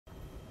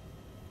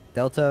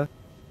Delta,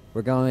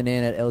 we're going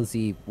in at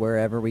LZ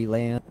wherever we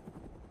land.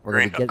 We're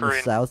going to get in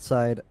the south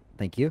side.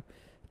 Thank you.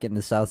 Getting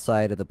the south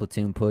side of the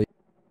platoon push.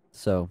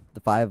 So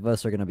the 5 of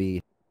us are going to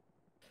be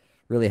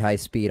really high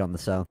speed on the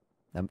south.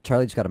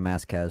 Charlie just got a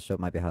mass cas, so it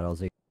might be hot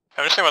LZ.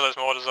 I'm just seeing where those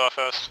mortars are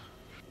first.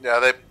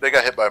 Yeah, they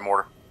got hit by a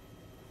mortar.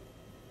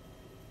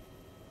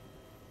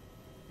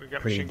 We've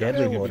got Pretty machine guns,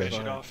 deadly we can mortar. finish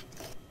it off.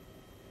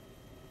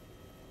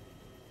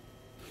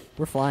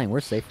 We're flying,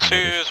 we're safe.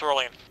 Two's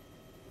rolling.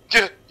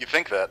 You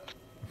think that?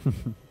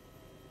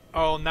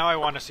 Oh, now I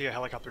want to see a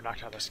helicopter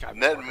knocked out of the sky.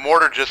 And that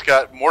mortar just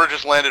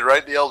landed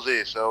right at the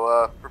LZ,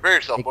 so prepare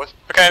yourself, boys.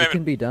 Okay, it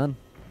can be done,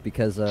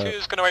 because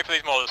Two's gonna wait for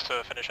these mortars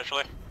to finish,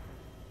 actually.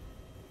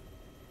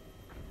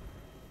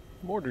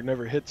 Mortar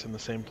never hits in the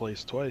same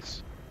place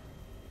twice.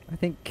 I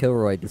think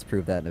Kilroy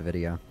disproved that in a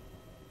video.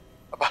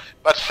 About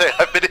to say,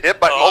 I've been hit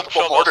by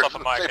multiple mortars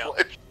in the same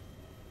place.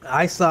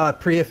 I saw a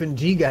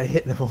pre-FNG guy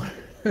hit the mortar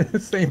in the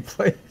same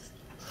place.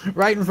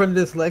 Right in front of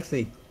this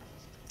Lexi.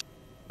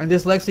 And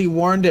this Lexi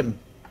warned him.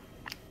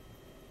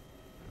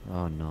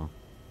 Oh no.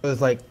 It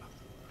was like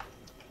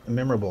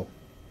memorable.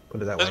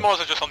 Put it that way. Those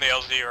mortars are just on the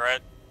LZ,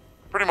 right?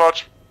 Pretty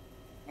much.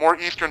 More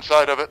eastern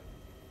side of it.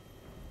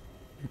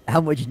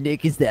 How much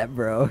nick is that,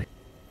 bro?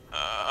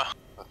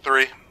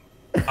 3.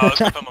 I was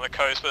gonna put them on the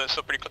coast, but it's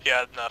still pretty close.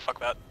 Yeah, nah, fuck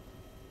that.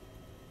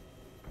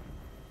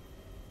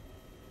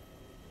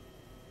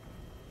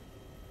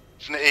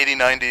 It's an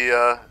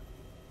 80-90,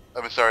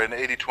 I'm sorry, an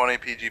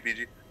 80-20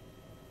 PG.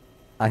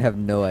 I have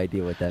no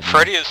idea what that means.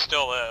 Freddy is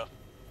still there.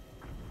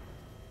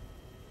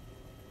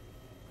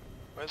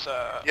 Where's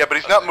Yeah, but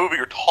he's not moving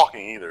or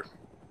talking either.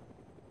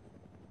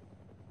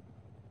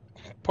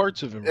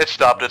 Parts of him. It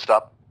stopped.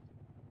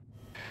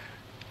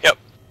 Yep.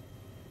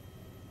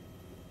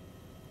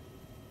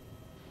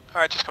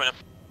 Alright, just coming in.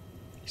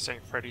 He's saying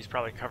Freddy's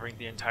probably covering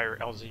the entire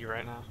LZ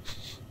right now.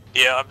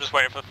 Yeah, I'm just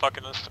waiting for the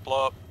fucking this to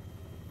blow up.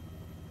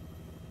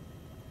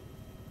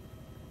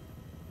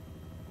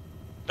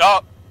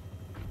 Oh!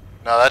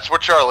 No, that's where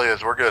Charlie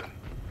is. We're good.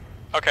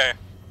 Okay.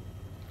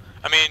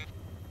 I mean...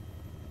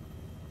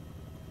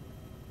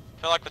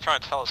 I feel like they're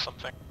trying to tell us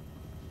something.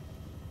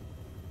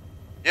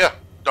 Yeah,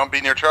 don't be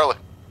near Charlie.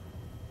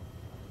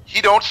 He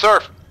don't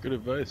surf. Good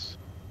advice.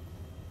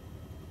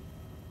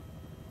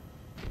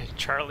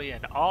 Charlie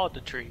and all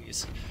the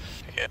trees.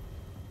 Yeah.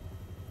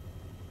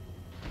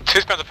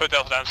 Who's going to put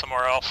Delta down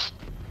somewhere else?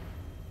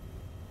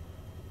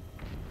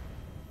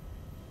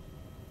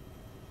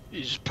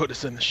 You just put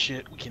us in the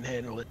shit. We can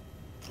handle it.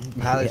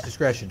 Pilot's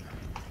discretion.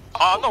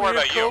 Oh, I'm not worried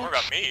about you, I'm worried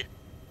about me.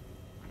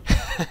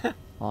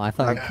 Oh, I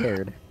thought I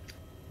cared.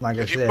 Like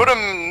I If you said. put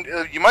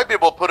him, you might be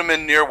able to put him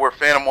in near where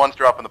Phantom 1's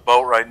dropping the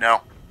boat right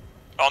now.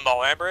 On the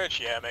land bridge?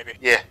 Yeah, maybe.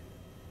 Yeah.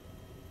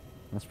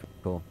 That's pretty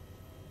cool.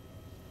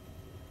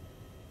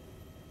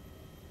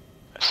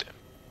 I see.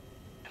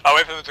 I'll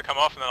wait for them to come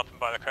off and then I'll put them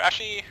by the car.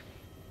 Actually,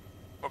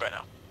 we'll go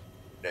now.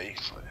 Yeah, you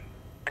can slide in.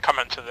 And come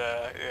into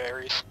the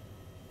Ares.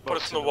 Put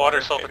us in the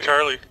water, self and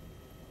Charlie.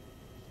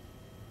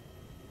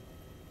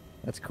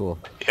 That's cool.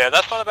 Yeah,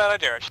 that's not a bad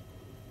idea, actually.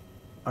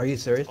 Are you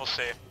serious? We'll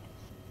see.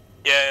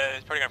 Yeah,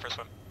 it's probably going for a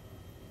swim.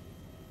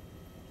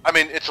 I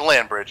mean, it's a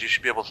land bridge. You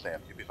should be able to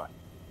stand. You'll be fine.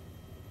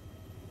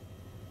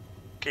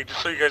 Okay,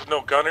 just so you guys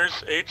know,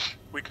 gunners, H,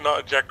 we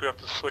cannot eject. We have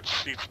to switch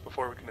seats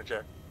before we can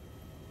eject.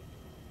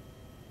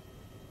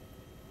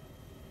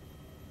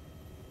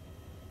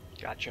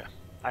 Gotcha.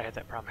 I had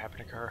that problem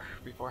happen to her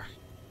before.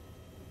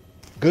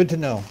 Good to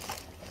know.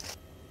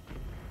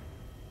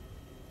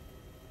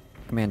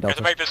 Command We have Delta.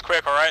 to make this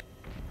quick, alright?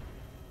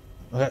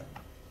 Okay.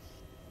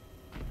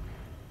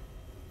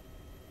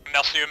 And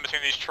I'll see you in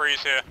between these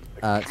trees here.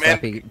 Command-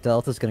 Sappy,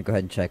 Delta's gonna go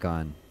ahead and check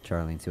on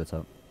Charlie and see what's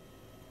up.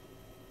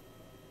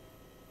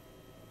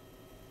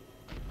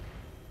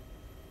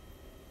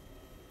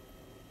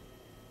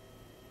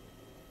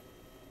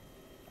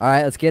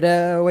 Alright, let's get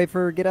wait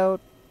for get out.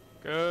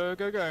 Go,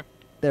 go, go.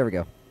 There we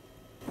go.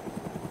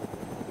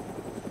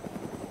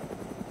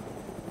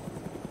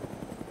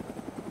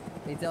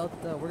 Hey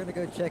Delta, we're gonna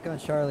go check on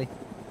Charlie.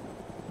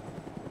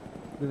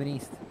 Moving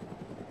east.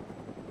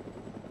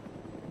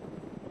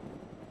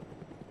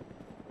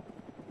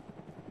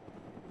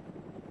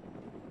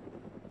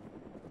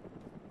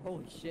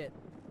 Holy shit.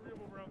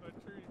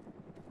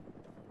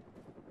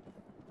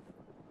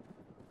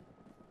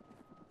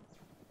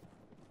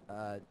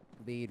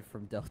 Lead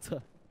from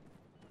Delta.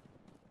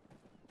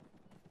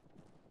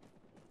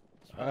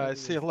 I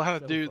see a lot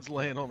of dudes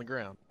laying on the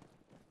ground.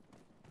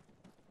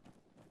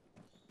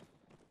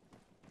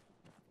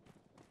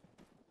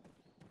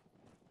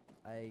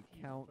 I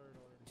count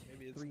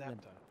Maybe it's three, nap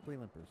time. three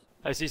limpers.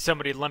 I see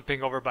somebody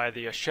limping over by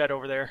the shed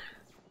over there.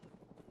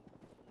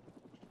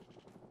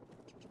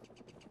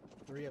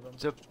 3 of them.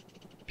 Is there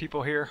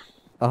people here?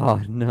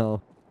 Oh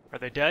no. Are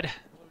they dead?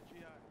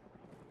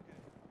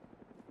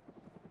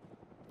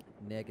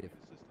 Negative.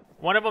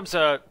 One of them's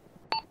hey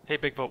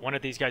Bigfoot, one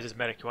of these guys is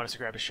medic. You want us to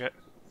grab his shit?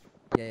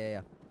 Yeah.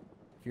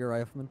 If you're a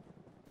rifleman,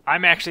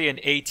 I'm actually an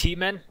AT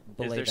man. Is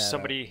belay there that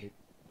somebody?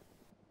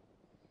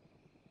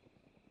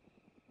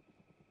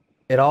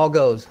 It all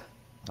goes.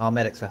 All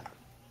medics, sir.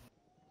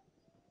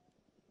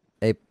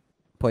 Hey,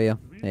 Poyo.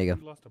 There you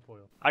go.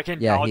 I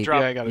can. Yeah, I'll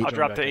drop. I gotta I'll jump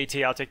drop back the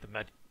in. AT. I'll take the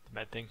med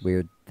thing.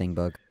 Weird thing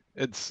bug.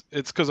 It's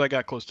because I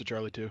got close to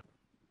Charlie too.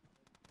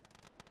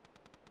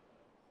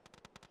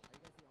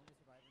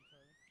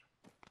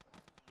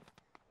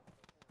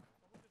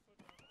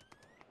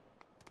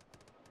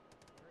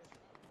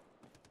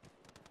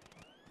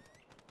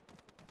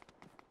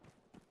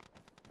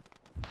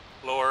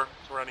 Lower,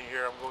 it's running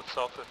here. I'm going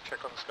south to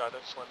check on this guy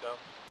that just went down.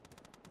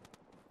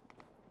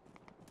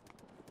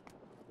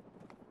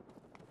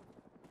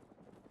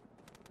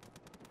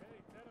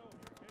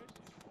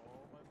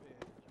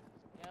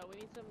 Yeah, we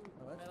need some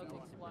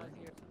medical supplies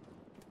here.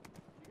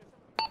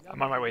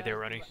 I'm on my way there,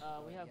 running.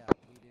 We have.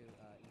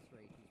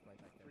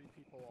 Three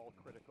people all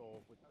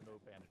critical with no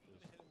bandages.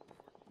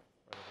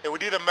 Hey, we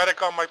need a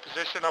medic on my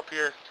position up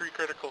here. 3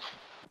 criticals.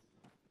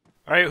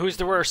 All right, who's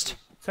the worst?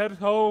 Ted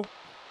Ho.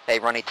 Hey,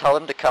 Ronnie, tell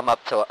them to come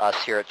up to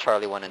us here at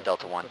Charlie 1 and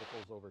Delta 1.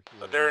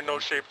 They're in no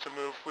shape to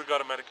move. We've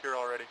got a medic here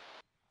already.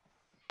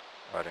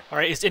 All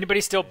right, is anybody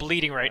still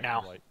bleeding right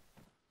now?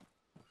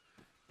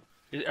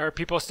 Are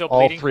people still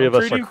All bleeding? 3 of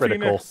us are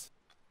critical. Phoenix.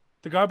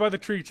 The guy by the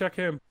tree, check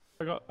him.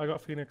 I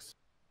got Phoenix.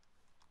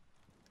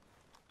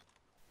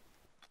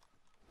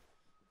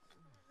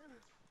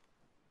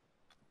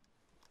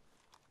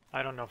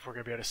 I don't know if we're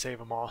gonna be able to save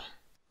them all.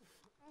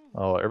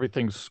 Oh,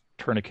 everything's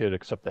tourniquet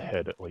except the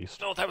head, at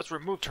least. No, that was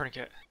removed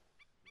tourniquet.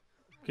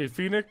 Okay,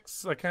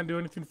 Phoenix, I can't do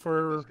anything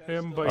for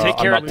him, but Take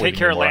care of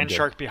anymore, Land I'm good.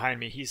 Shark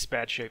behind me. He's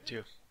bad shape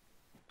too.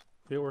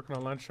 They working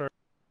on Land Shark.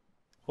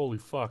 Holy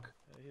fuck.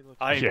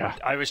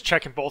 I was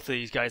checking both of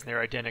these guys and they're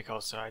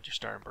identical, so I just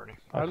started burning.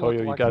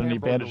 Poyo, you got any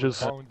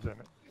bandages?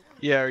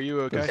 Yeah, are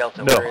you okay?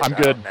 Delta, No, I'm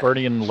good.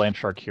 Bernie and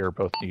Landshark here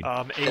both need.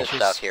 Just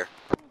H out is here.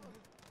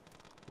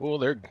 Oh,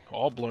 they're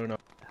all blown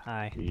up.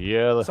 Hi.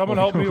 Yeah. Someone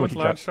help me with we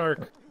got- Land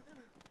Shark.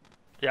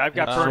 yeah, I've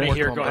got I'm Bernie working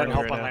here. on Go ahead and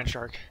Bernie help right on now. Land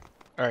Shark.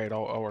 Alright,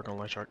 I'll work on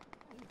Land Shark.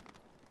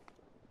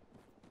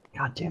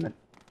 God damn it.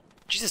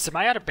 Jesus, am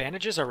I out of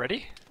bandages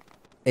already?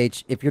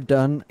 H, if you're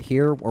done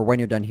here, or when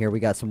you're done here,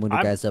 we got some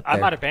wounded guys up there.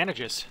 I'm out of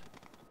bandages.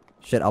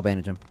 Shit, I'll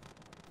bandage him.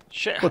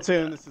 Shit.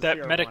 Platoon, this is That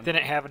Sierra medic 1.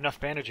 didn't have enough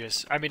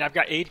bandages. I mean, I've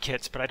got aid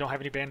kits, but I don't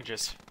have any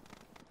bandages.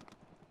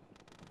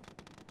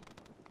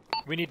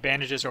 We need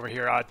bandages over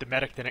here. The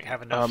medic didn't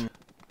have enough.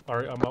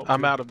 Alright, I'm out.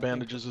 I'm out of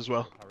bandages as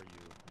well. How are you?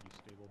 You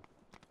stable?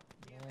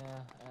 Yeah,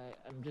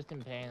 I'm just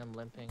in pain. I'm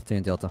limping. Stay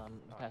in Delta.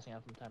 Passing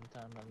out from time to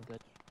time. I'm good.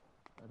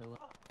 Otherwise.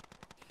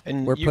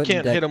 And We're you putting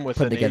can't hit them with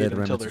putting an together aid the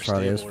until remnants they're of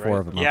Charlie. There's stable, 4 right?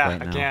 of them up Yeah, right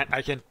now.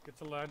 I can. Get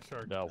to Land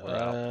Shark. No, we're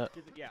out.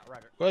 Yeah,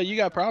 right. Well, you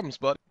got problems,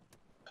 bud.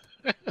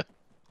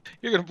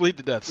 You're gonna bleed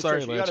to death.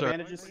 Sorry, You Land got Shark.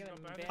 bandages?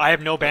 I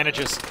have no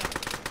bandages.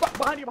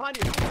 Behind you, behind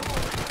you!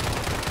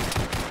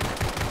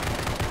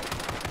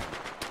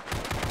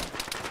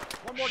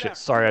 One more Shit, down,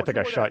 sorry, I one think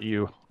more, I two shot more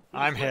you.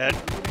 I'm hit.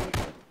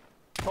 down.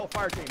 Whole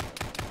fire team.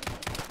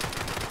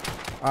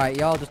 Alright,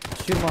 y'all,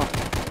 just shoot him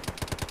off.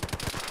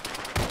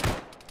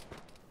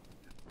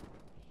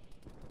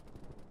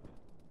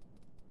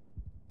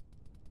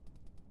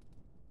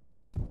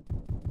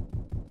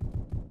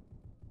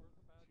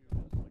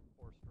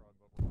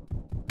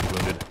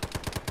 Wounded.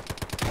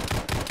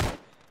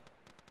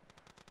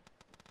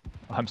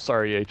 I'm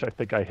sorry, H. I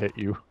think I hit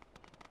you.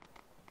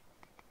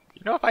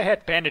 You know, if I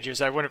had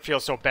bandages, I wouldn't feel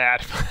so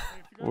bad.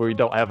 We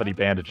don't have any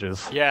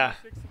bandages. yeah.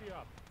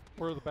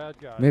 We're the bad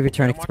guys. Move your I'm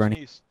tourniquets, watching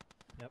Bernie. east.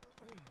 Yep.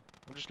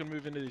 I'm just gonna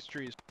move into these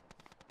trees.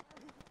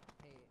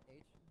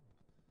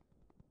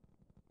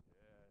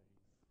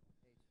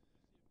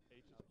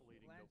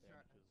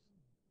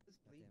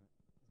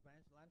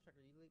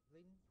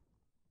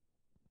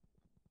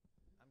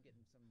 I'm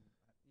getting some.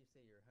 You say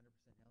you're 100%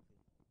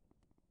 healthy.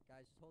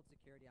 Guys, just hold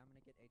security. I'm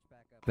gonna get H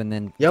back up. And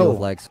then Yo. deal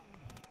with legs.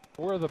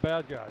 We're the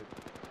bad guys.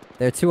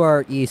 They're to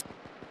our east.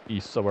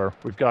 East somewhere.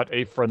 We've got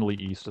a friendly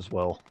east as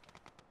well.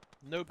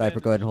 No Viper,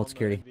 go ahead and hold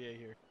bandages on the security. NVA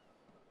here.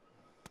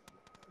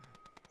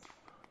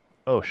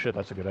 Oh shit,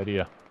 that's a good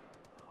idea.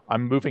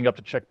 I'm moving up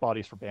to check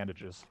bodies for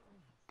bandages.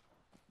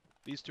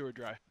 These two are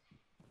dry.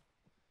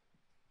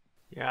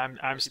 Yeah,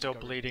 I'm still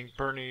bleeding.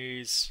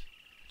 Bernie's.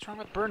 What's wrong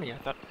with Bernie? I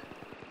thought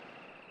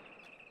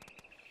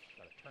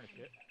Got a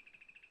tourniquet.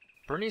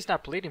 Bernie's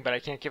not bleeding, but I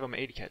can't give him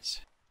aid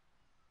kits.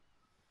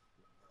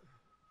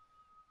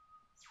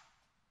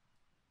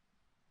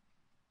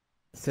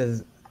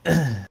 Says,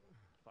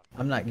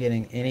 I'm not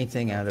getting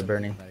anything out of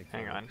Bernie.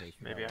 Hang on,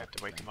 maybe I have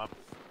to wake him up.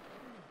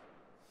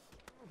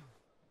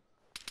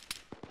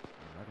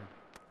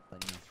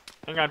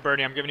 Hang on,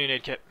 Bernie, I'm giving you an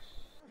aid kit.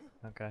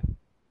 Okay.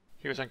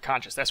 He was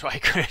unconscious, that's why I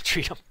couldn't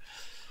treat him.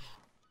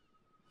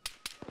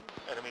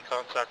 Enemy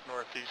contact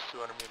northeast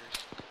 200 meters.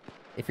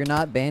 If you're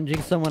not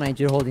bandaging someone, I need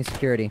you holding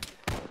security.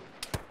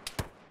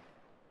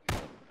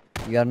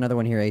 You got another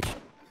one here, H.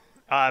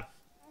 Yeah,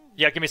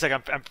 give me a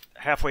second. I'm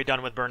halfway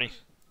done with Bernie.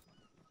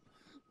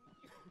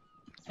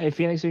 Hey,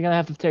 Phoenix, you're gonna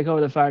have to take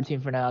over the fire team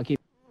for now. I'll keep.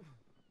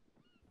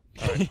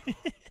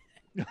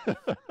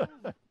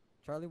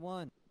 Charlie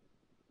 1.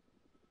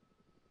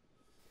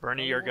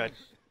 Bernie, you're good.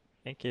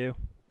 Thank you.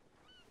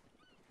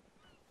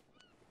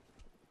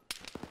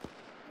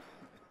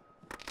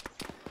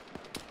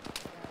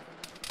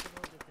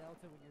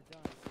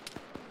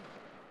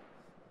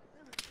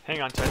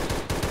 Hang on, Ted.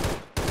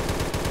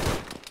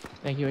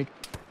 Thank you.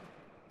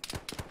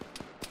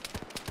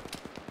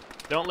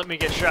 Don't let me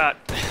get shot.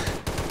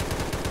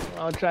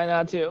 I'll try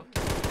not to.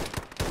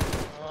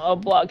 I'll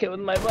block it with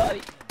my body.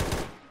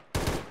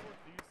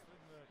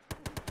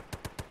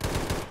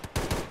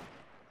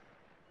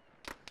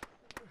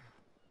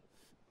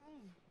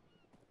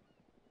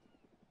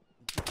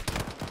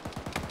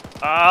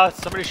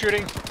 Somebody's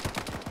shooting.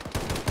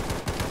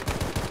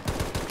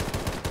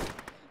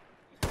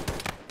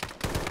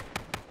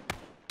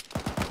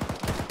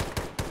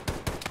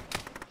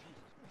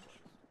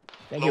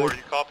 Thank Lower, you.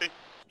 you copy?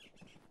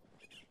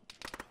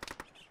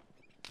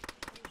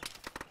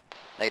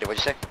 Negative,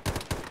 what'd you say?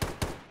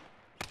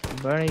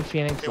 Bernie,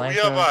 Phoenix, Okay, we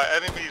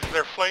have enemies.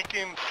 They're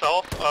flanking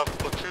south of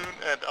Platoon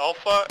and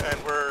Alpha,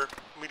 and we're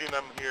meeting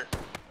them here.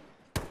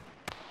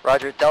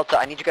 Roger, Delta,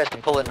 I need you guys to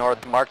pull it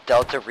north. Mark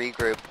Delta,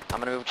 regroup. I'm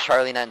gonna move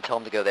Charlie Net and tell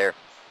him to go there.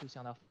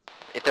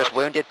 If there's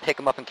wounded, pick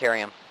them up and carry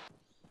them.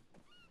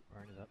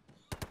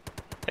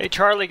 Hey,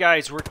 Charlie,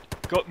 guys,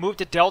 move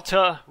to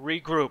Delta,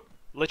 regroup.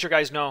 Let your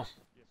guys know.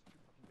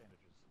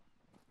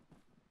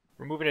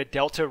 We're moving to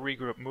Delta,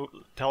 regroup.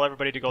 Tell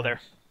everybody to go there.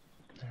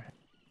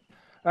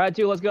 Alright,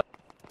 2, let's go.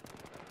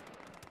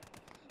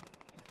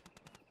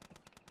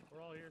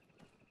 We're all here.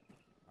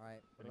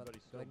 Alright, go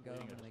ahead and go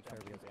and make sure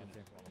everybody's in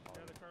there.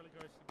 Yeah, the Charlie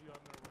guys should be on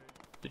their way.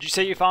 Did you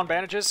say you found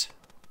bandages?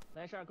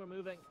 Nice shot, we're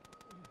moving.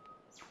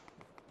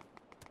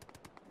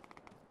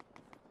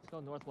 Let's go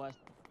northwest.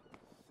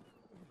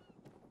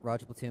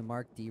 Roger, platoon,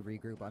 Mark D,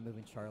 regroup. I'm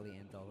moving Charlie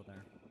and Delta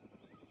there.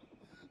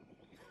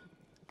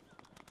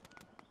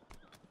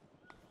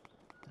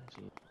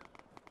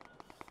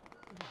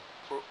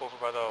 We're over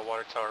by the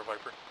water tower,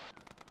 Viper.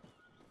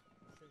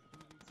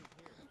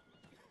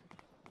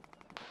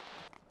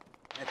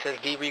 It says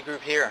D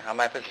regroup here on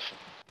my position.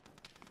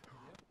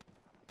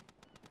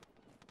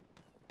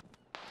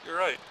 You're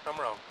right. Come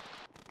around.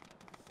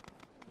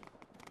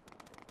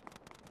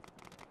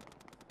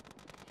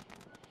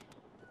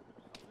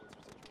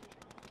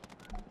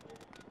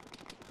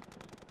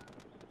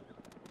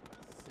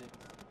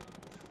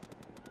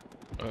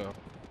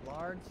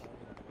 Large?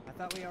 I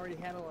thought we already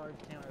had a large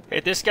counter. Hey,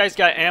 this guy's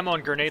got ammo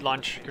and grenades.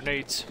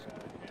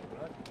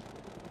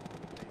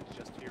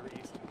 Just to your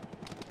east.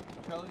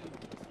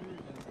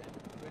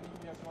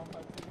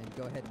 And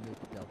go ahead and move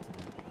to Delta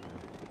then.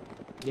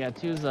 Yeah,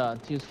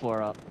 2's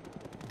 4 up.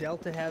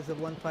 Delta has a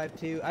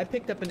 152. I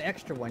picked up an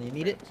extra one. You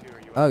need it?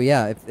 Oh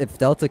yeah, if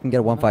Delta can get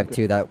a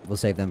 152, that will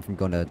save them from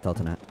going to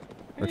Delta Net.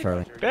 Or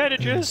Charlie.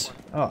 Bandages!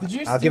 Oh,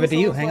 I'll give it to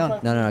you. Hang on.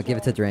 No, give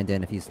it to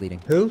Durandan if he's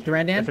leading. Who?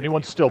 Durandan? If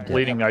anyone's still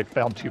bleeding, I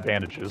found 2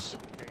 bandages.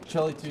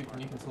 Charlie 2,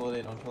 can you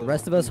consolidate on Charlie? The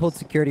rest of us hold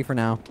security for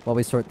now, while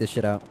we sort this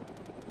shit out.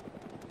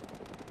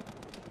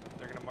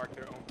 They're gonna mark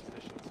their own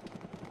positions.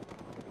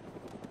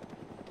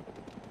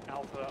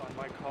 Alpha, on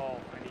my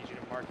call, I need you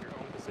to mark your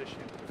own position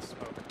with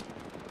smoke.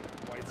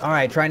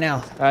 Alright, try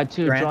now. Alright,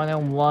 2, join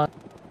in 1.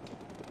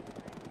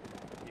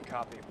 You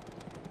copy.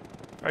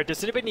 Alright,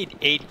 does anybody need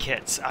aid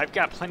kits? I've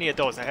got plenty of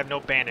those. I have no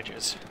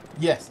bandages.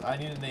 Yes, I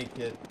need an aid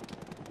kit.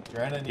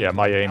 Yeah,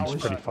 my aim's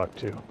pretty fucked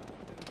too.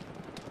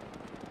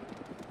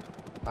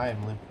 I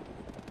am Lee.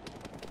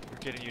 We're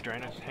getting you,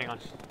 Drana. Hang on.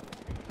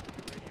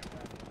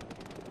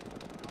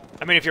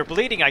 I mean, if you're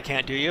bleeding, I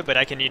can't do you, but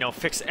I can,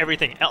 fix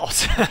everything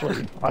else.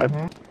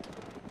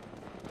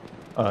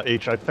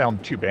 H, I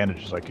found 2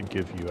 bandages I could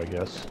give you, I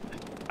guess.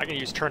 I can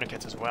use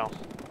tourniquets as well.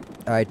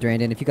 Alright,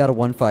 Durandan, if you got a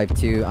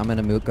 152, I'm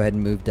gonna go ahead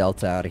and move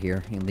Delta out of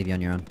here and leave you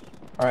on your own.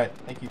 Alright,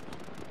 thank you.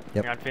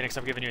 Yep. Hang on, Phoenix,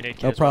 I'm giving you an aid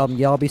kit. No problem,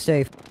 y'all be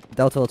safe.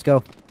 Delta, let's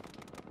go.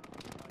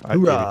 I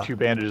gave you 2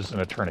 bandages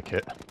and a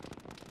tourniquet.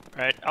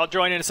 Alright, I'll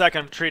join in a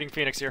second. I'm treating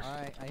Phoenix here.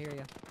 Alright, I hear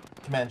you.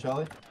 Command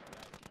Charlie.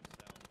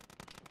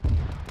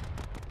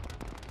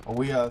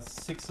 We are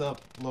 6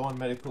 up, low on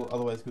medical,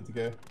 otherwise good to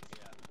go.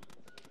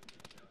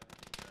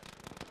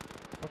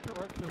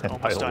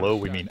 And by low,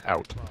 we mean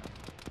out.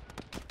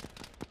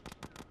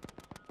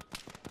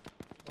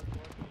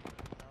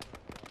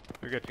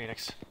 You're good,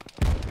 Phoenix.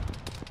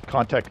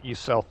 Contact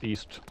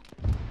east-southeast.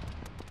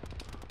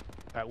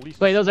 At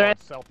least Wait, those are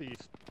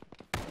southeast.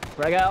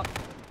 Frag out.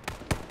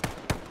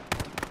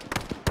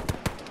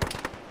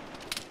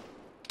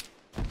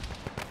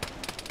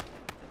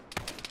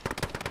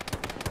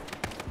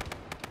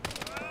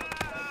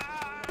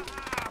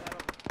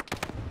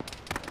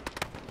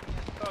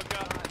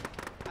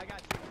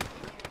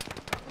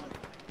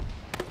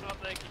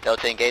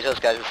 Delta, engage those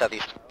guys in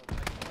southeast.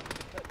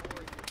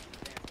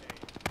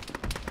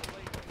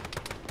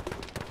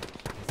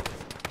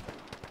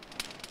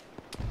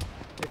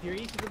 If you're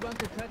east of the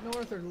bunker, cut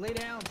north or lay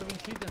down so we can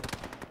shoot them.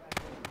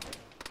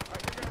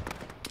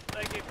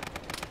 Thank you.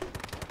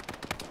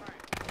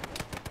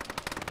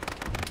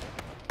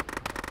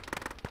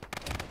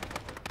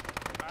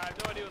 I have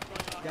no idea what's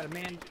going on. Got a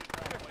man.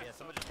 Yeah,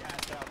 someone just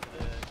passed out to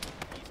the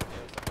east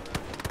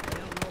I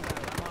don't know about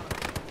it. I'm on it.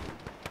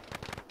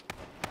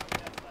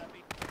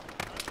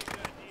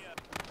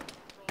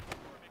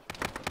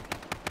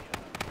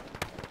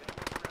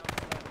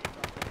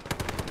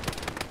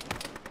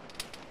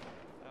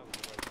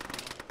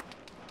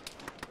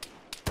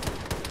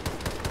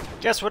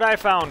 Guess what I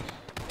found?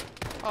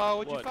 Oh,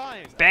 what'd you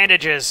find?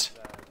 Bandages.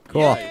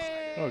 Cool.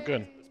 Oh,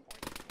 good.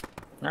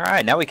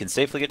 Alright, now we can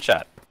safely get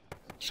shot.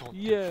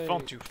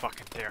 Don't you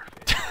fucking dare.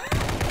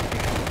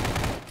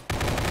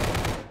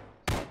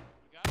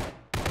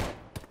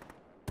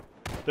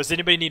 Does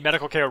anybody need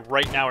medical care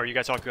right now, or are you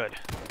guys all good?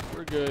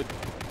 We're good.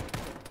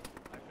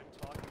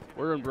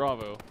 We're in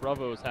Bravo.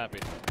 Bravo is happy.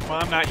 Well,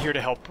 I'm not here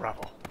to help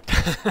Bravo.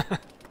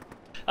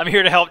 I'm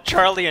here to help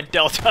Charlie and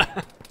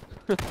Delta.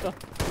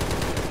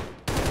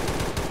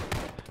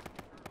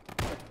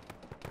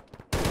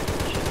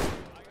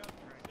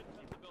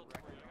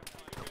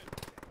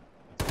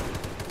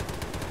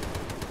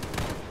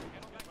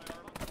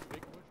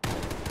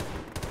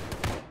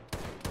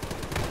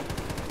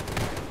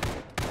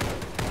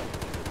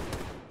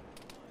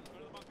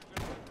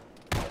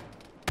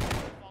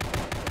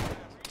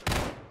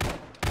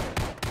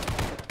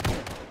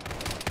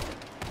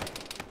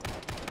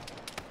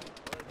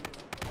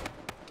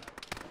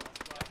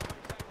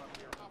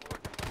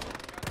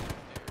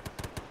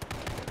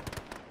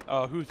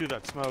 Oh, who threw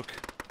that smoke?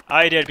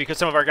 I did, because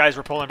some of our guys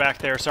were pulling back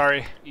there,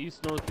 sorry.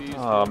 East, northeast.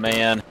 Oh,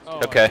 man. Oh,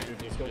 Okay.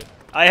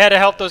 I had to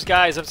help those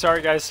guys, I'm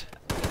sorry guys.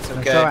 It's okay.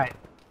 It's alright.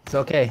 It's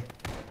okay.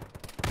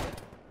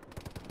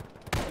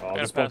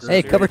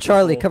 Hey, cover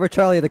Charlie, cover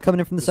Charlie. They're coming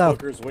in from the south.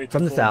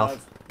 From the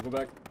south. Go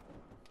back.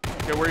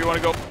 Okay, where you want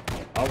to go?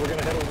 We're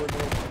gonna head over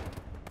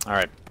north.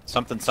 Alright.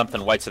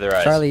 Something white to their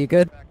eyes. Charlie, you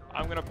good?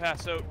 I'm gonna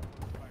pass out.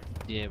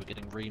 Yeah, we're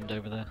getting reamed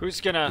over there.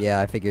 Who's gonna...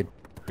 Yeah, I figured.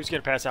 Who's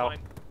gonna pass out?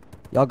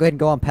 Y'all go ahead and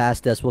go on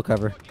past us. We'll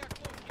cover.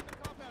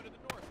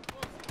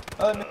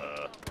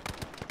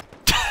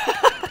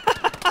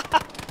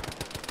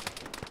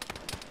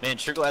 Man,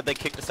 sure glad they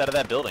kicked us out of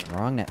that building.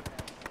 Wrong net.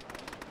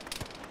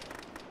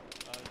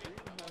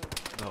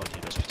 Oh,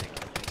 dude, that's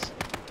ridiculous.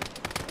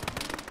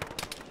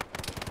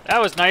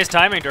 That was nice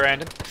timing,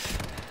 Durandon.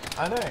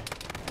 I know.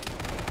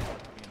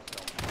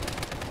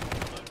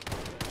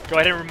 Go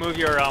ahead and remove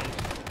your,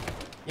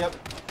 Yep.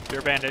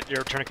 your bandit,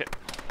 your tourniquet.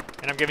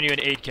 And I'm giving you an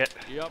aid kit.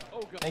 Yep.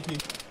 Oh, God. Thank you.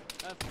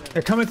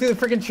 They're coming through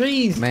the freaking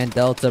trees. Man,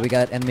 Delta, we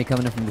got enemy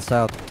coming in from the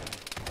south.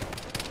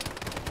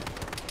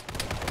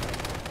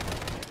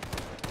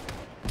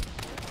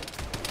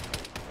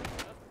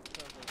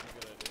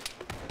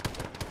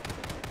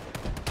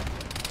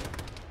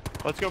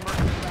 Let's go, Merc.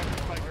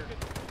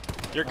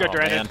 You're good, Oh,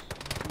 Durandon. man.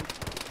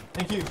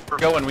 Thank you. We're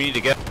going, we need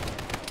to go.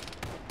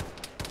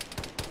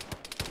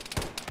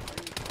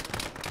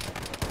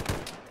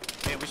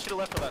 Man, we should have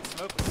left all that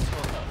smoke.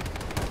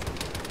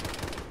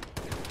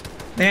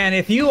 Man,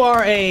 if you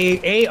are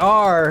a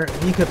AR,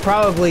 you could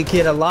probably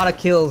get a lot of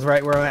kills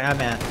right where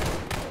I'm at.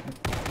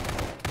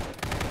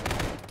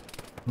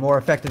 More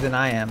effective than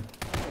I am.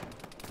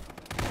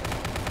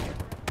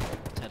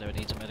 Tedo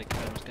needs a medic.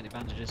 Let's get the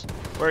bandages.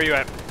 Where are you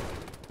at?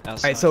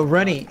 Alright, so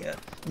Runny,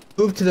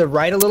 move to the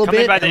right a little Come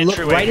in bit by the and look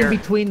entryway right here. in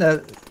between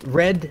the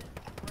red.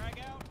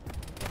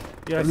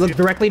 Yeah, Look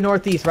directly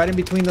northeast, right in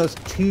between those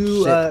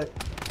two. Get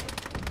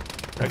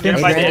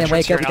Hey, by the Brandon, entrance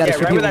wake here up, we now. gotta Yeah,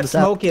 shoot right people where in that the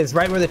south. smoke is,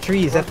 right where the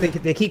trees. That's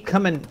they keep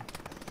coming.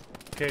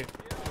 Okay.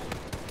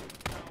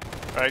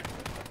 Alright.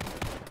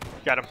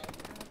 Got him.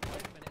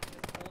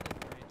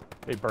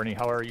 Hey, Bernie,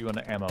 how are you on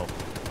the ammo?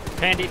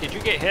 Pandy, did you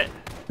get hit?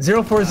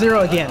 040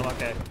 again.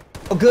 Okay.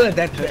 Oh, good.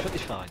 That Perfectly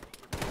fine.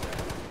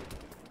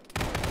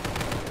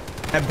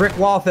 that brick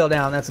wall fell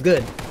down. That's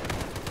good.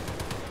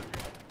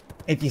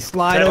 If you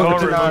slide Tedo,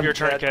 over to remove your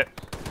tourniquet.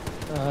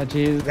 Oh,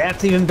 jeez.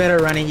 that's even better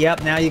running.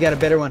 Yep, now you got a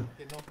better one.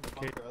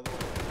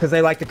 Because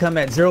they like to come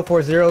at 040,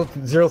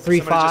 Somebody just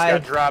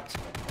 035. got dropped.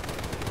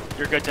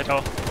 You're good,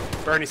 Teto.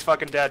 Bernie's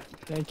fucking dead.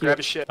 Thank you. Grab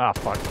his shit. Ah,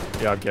 fuck.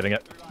 Yeah, I'm getting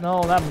it.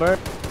 No, not Bert.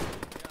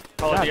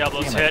 Paulo God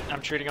Diablo's damn hit. it.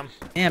 I'm treating him.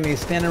 Damn, he's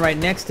standing right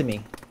next to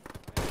me.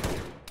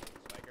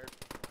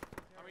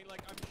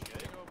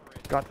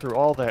 Got through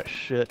all that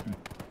shit.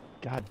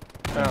 God.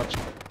 Ouch.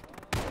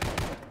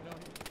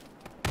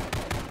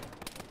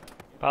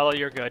 Paulo,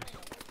 you're good.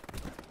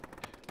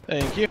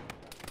 Thank you.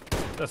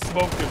 The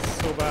smoke is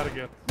so bad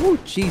again. Woo,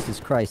 Jesus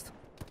Christ.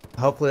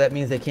 Hopefully that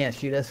means they can't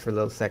shoot us for a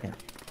little second.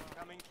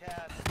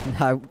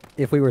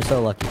 If we were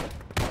so lucky.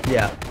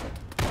 Yeah.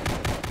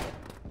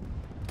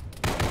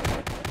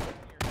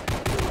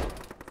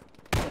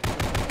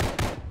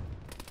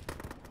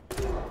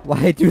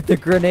 Why do the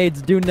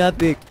grenades do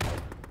nothing?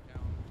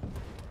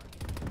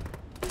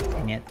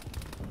 Dang it.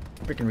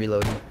 Freaking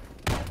reloading.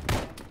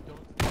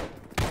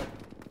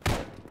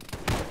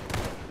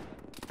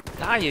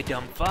 Ah, you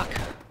dumb fuck.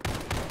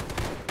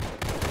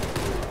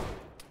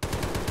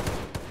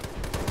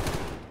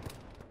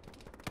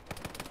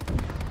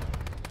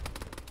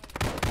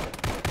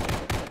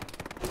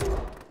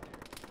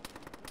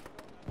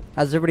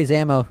 How's everybody's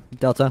ammo,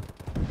 Delta?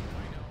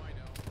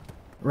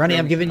 Runny,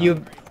 I'm giving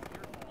you...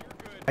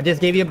 I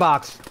just gave you a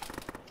box.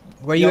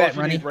 Where you Yell at, if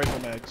you Runny? need rifle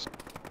mags.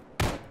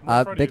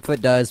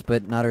 Bigfoot does,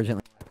 but not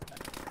urgently.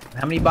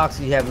 How many boxes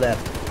do you have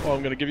left? Well,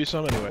 I'm gonna give you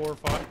some anyway. 4 or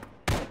 5.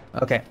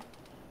 Okay.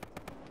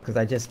 Because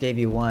I just gave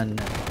you one.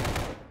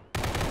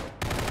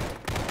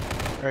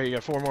 Alright, you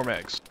got 4 more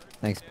mags.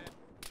 Thanks.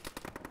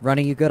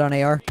 Running, you good on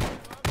AR?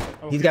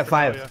 He's got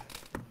 5. Yeah.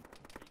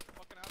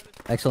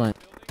 Excellent.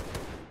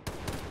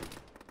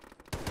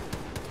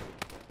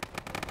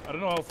 I don't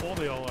know how full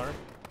they all are.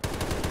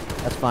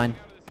 That's fine.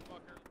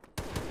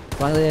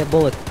 Finally, they have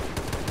bullets.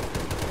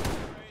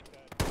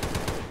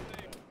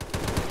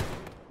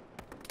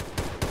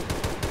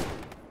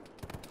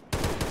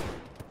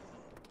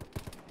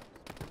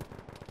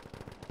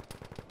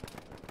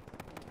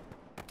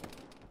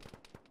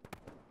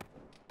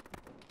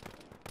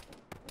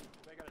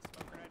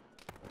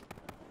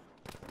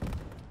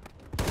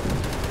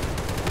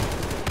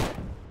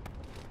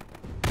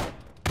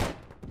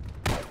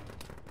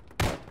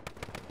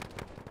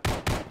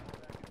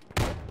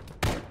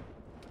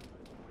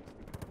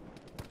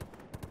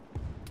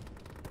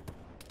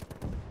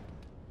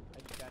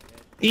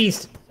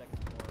 East.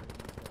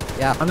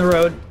 Yeah. On the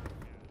road.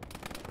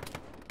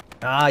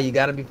 Ah, you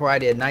got it before I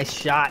did. Nice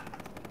shot.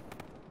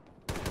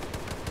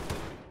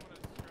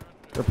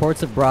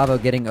 Reports of Bravo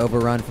getting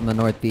overrun from the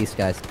northeast,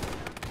 guys.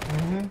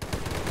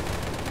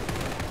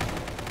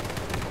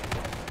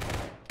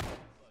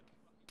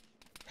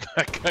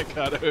 That guy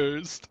got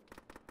hosed.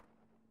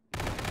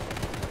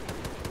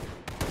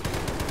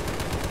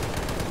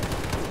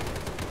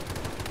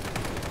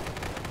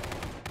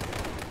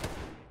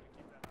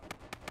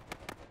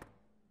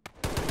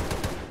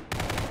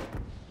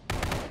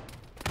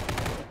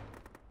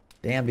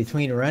 Damn,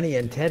 between Runny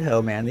and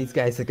Tedho, man, these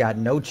guys have got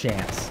no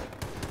chance.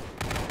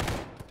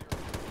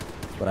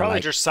 But Probably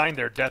just signed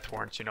their death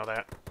warrants, you know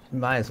that.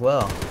 Might as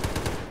well.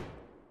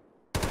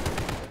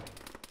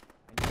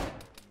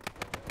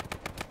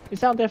 You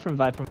sound different,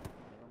 Vibe. From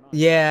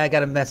Yeah, I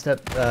got a messed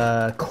up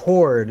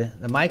cord.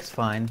 The mic's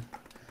fine.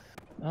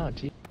 oh,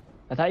 gee.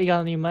 I thought you got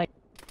a new mic.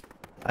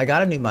 I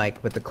got a new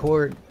mic, but the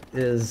cord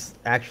is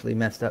actually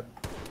messed up.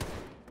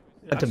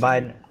 Yeah, To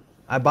buy,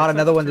 I bought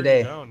another one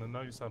today. Down and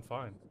now you sound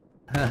fine.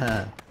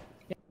 I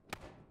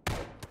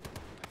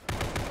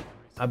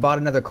bought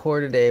another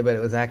cord today, but it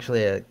was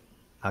actually a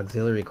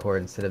auxiliary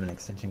cord instead of an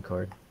extension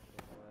cord.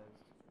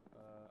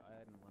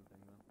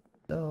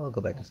 So I'll go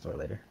back to the store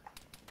later.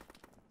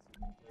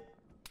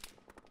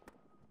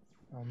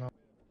 Oh no.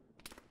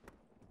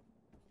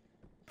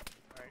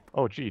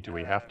 Oh, gee, do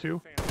we have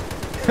to?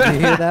 You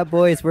hear that,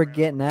 boys? We're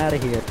getting out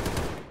of here.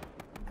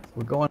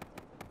 We're going.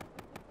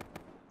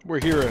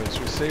 We're heroes.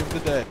 We saved the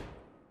day.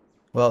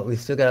 Well, we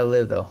still gotta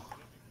live though.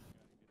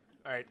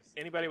 Alright,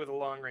 anybody with a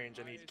long range,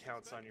 I need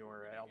counts on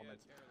your element.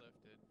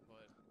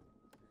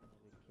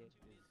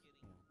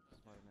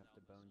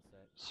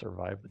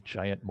 Survive the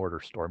giant mortar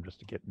storm just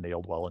to get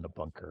nailed while in a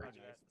bunker.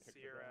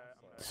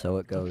 So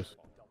it goes.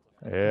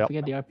 Yeah.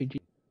 Forget the RPG.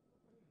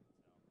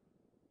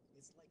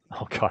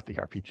 Oh god, the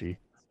RPG.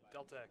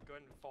 Delta, go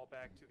ahead and fall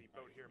back to the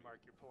boat here, Mark.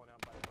 You're pulling out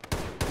by the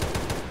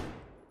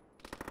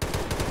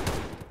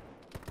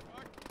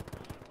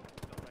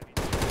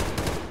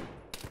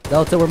boat.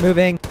 Delta, we're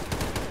moving.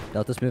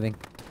 Delta's moving.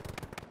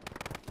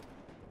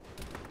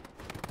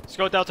 Let's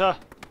go, Delta.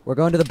 We're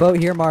going to the boat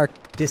here, Mark.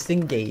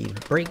 Disengage.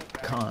 Break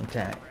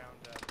contact.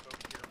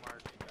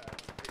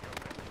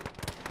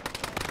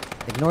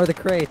 Ignore the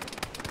crate.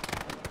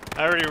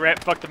 I already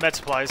fucked the med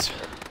supplies.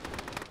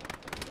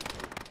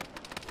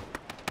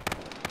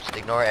 Just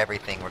ignore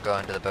everything. We're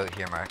going to the boat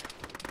here, Mark.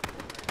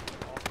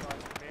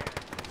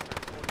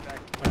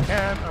 I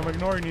can't. I'm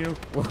ignoring you.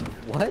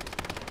 What?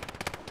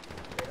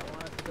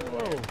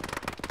 Whoa.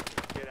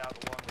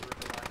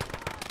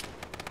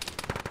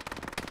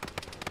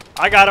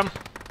 I got him.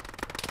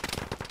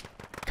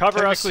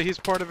 Cover us. Technically, he's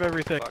part of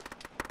everything.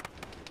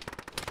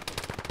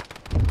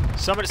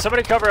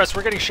 Somebody cover us.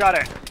 We're getting shot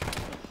at.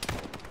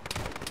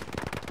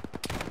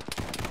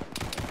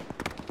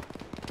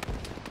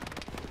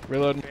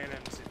 Reloading.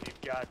 Cannons, if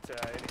you've got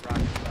any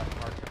rockets left,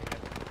 Mark, coming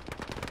in.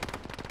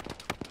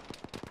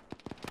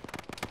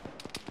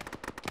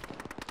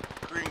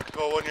 Green,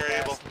 go when you're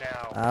able.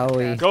 Now.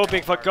 Owie. Go,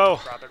 Bigfoot, go.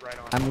 Drop it right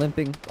on. I'm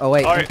limping. Oh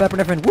wait, All right.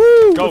 Pepperniffin.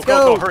 Woo! Go, Let's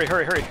go, hurry,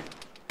 hurry, hurry.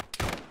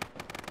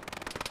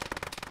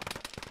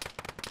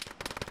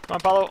 Come on,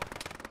 Paulo.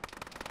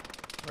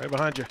 Right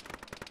behind you.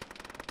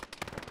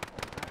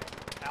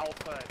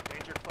 Alpha,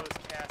 danger close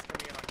cast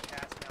coming in on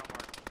cast now,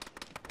 Mark.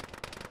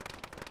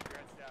 Your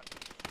head's down.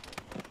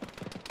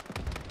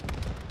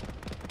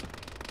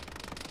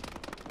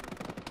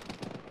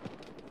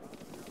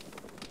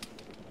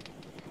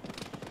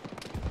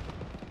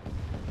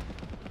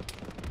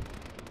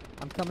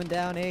 I'm coming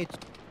down, H.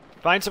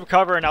 Find some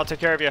cover and I'll take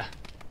care of you.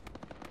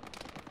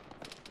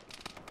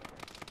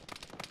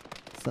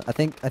 So I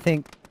think. I'm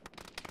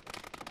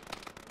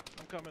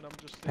coming. I'm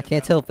just. I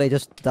can't tell if they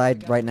just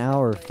died right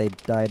now or if they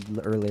died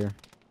earlier.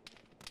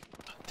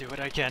 Do what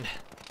I can.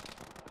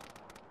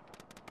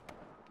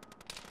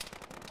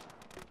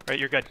 Right,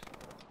 you're good.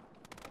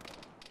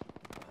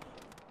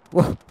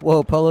 Whoa,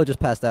 whoa, Polo just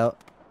passed out.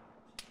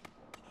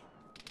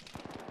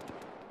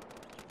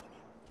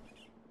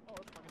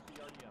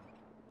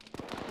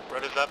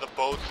 Red, is that the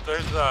boats?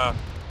 There's a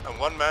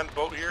one-man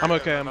boat here. I'm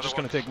okay. and I'm another just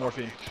gonna one's take on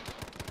morphine. the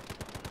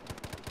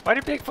beach. Why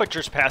did Bigfoot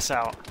just pass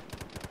out?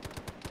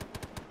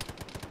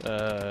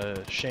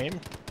 Shame.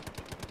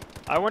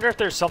 I wonder if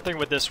there's something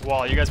with this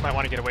wall. You guys might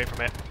want to get away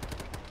from it.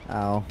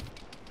 Ow.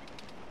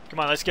 Come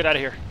on, let's get out of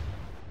here.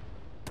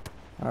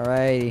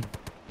 Alrighty.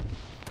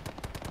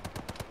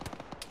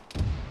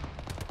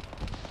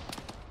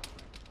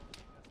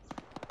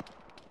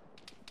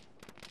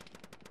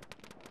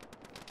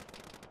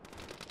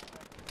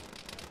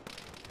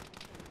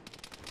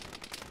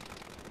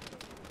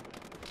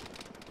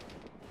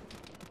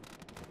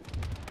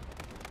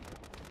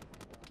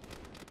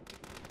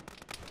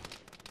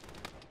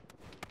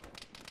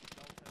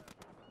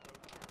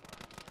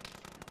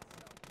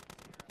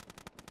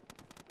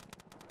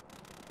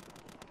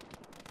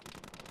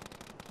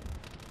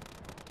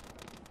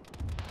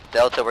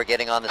 Delta, we're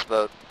getting on this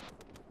boat.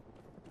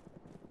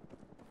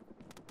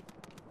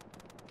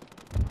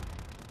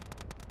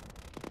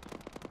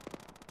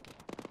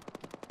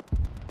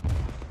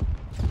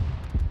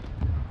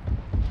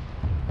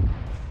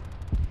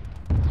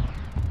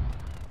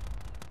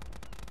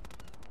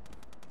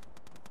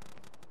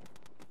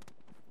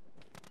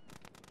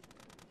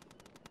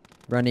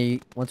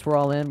 Runny, once we're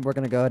all in, we're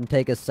gonna go ahead and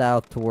take us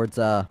south towards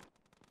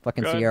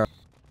fucking Sierra.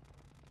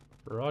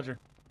 Roger.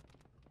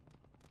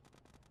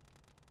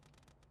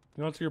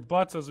 You onto your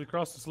butts as we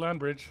cross this land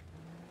bridge.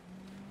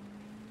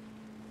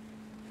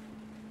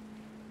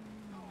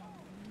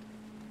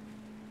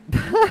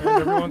 And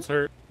everyone's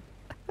hurt.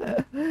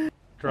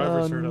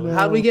 Driver's hurt. No.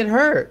 How'd we get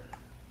hurt?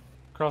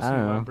 Crossing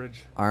the land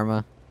bridge.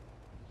 Arma.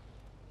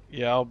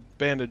 Yeah, I'll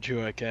bandage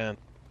who I can.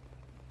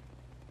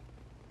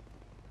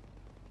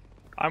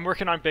 I'm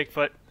working on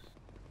Bigfoot.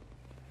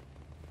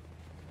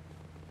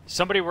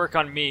 Somebody work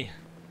on me.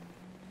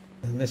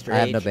 Mr. I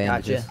have H, no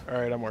bandages. gotcha.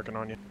 Alright, I'm working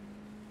on you.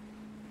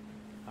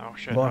 Oh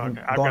shit, Going,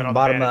 okay. I've going got all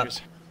bottom the up.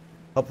 bandages.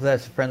 Hopefully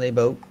that's a friendly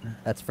boat.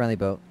 That's a friendly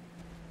boat.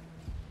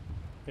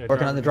 Yeah,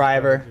 Working on the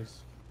driver. bandages.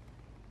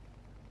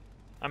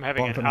 I'm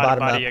having Going an from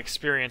bottom out-of-body up.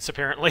 experience,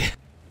 apparently.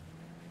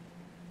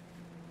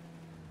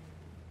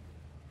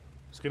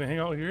 Just gonna hang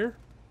out here?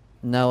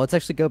 No, let's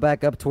actually go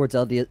back up towards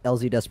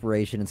LZ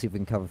Desperation and see if we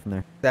can cover from there.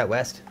 Is that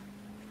west?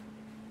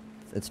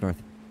 It's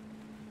north.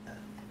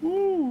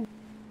 Woo!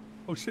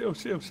 Oh shit, oh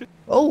shit, oh shit.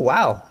 Oh,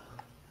 wow.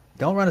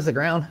 Don't run us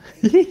aground.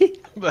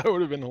 That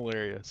would have been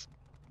hilarious.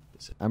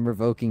 I'm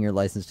revoking your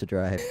license to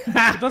drive.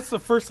 That's the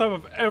first time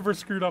I've ever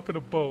screwed up in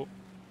a boat.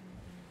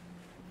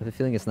 I have a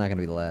feeling it's not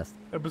gonna be the last.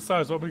 And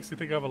besides, what makes you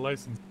think I have a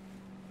license?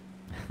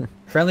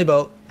 Friendly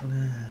boat.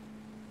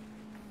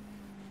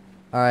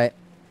 Alright,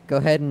 go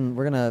ahead and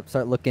we're gonna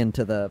start looking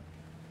to the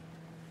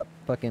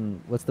fucking,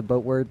 what's the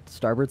boat word?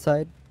 Starboard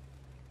side?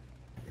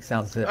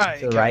 Sounds to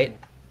the right.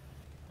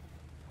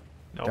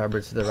 No,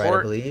 Starboard to the right,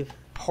 I believe.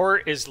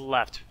 Port is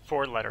left,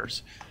 4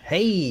 letters.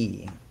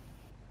 Hey!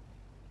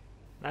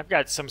 I've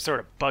got some sort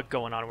of bug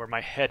going on where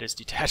my head is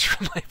detached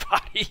from my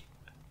body.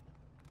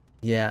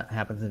 Yeah,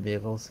 happens in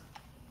vehicles.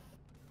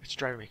 It's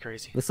driving me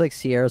crazy. Looks like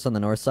Sierra's on the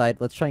north side.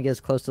 Let's try and get as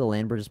close to the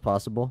land bridge as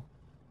possible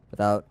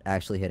without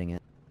actually hitting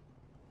it.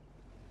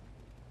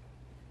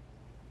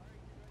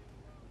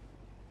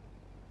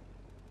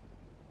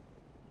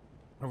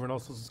 Everyone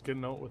else is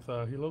getting out with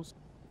helos.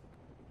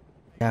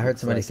 Yeah, I heard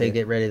somebody like say it.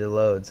 get ready to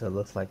load, so it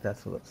looks like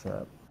that's what's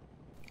up.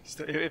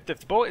 So if the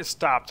boat is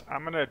stopped,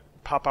 I'm gonna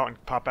pop out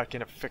and pop back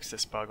in and fix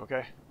this bug,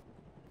 okay?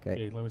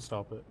 Okay. Okay, let me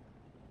stop it.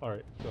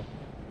 Alright, go.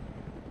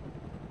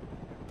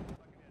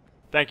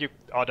 Thank you.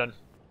 All done.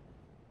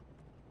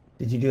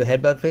 Did you do a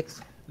head bug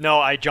fix? No,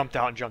 I jumped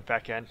out and jumped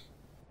back in.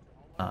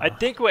 I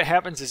think what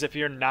happens is if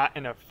you're not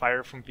in a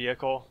fire from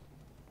vehicle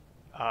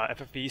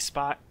FFV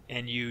spot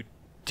and you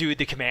do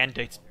the command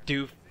to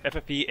do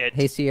FFV, it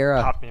Hey,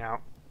 Sierra. popped me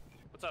out.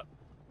 What's up?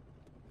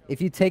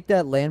 If you take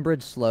that land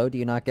bridge slow, do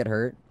you not get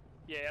hurt?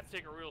 Yeah, you have to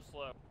take it real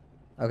slow.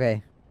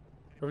 Okay.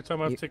 Every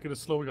time I've taken it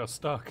slow, we got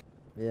stuck.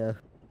 Yeah,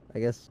 I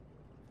guess.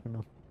 I don't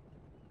know.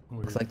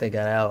 Looks like they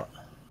got out.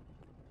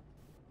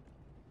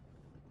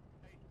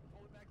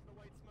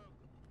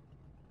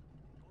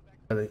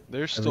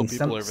 There's At still least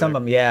people over some there.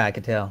 of them, yeah, I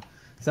could tell.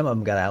 Some of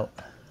them got out.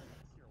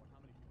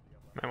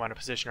 Might want to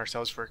position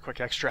ourselves for a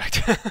quick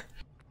extract.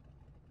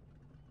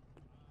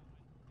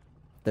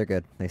 They're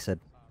good, they said.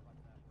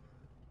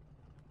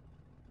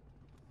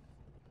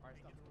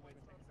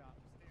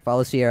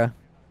 Follow Sierra.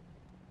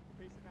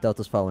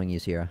 Delta's following you,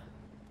 Sierra.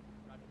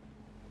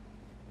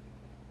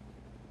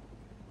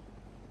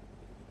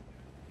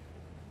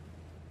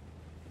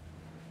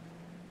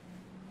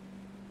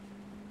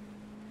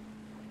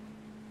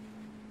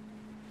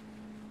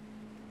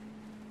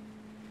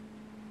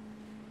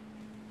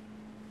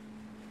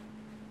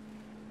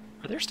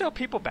 Are there still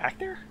people back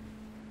there?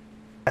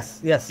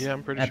 Yes, yes. Yeah,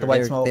 I'm pretty at sure. the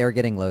white smoke. They were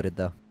getting loaded,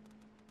 though.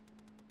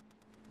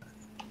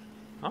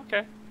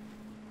 Okay.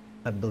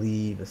 I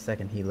believe a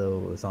second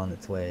helo was on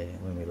its way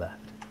when we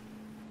left.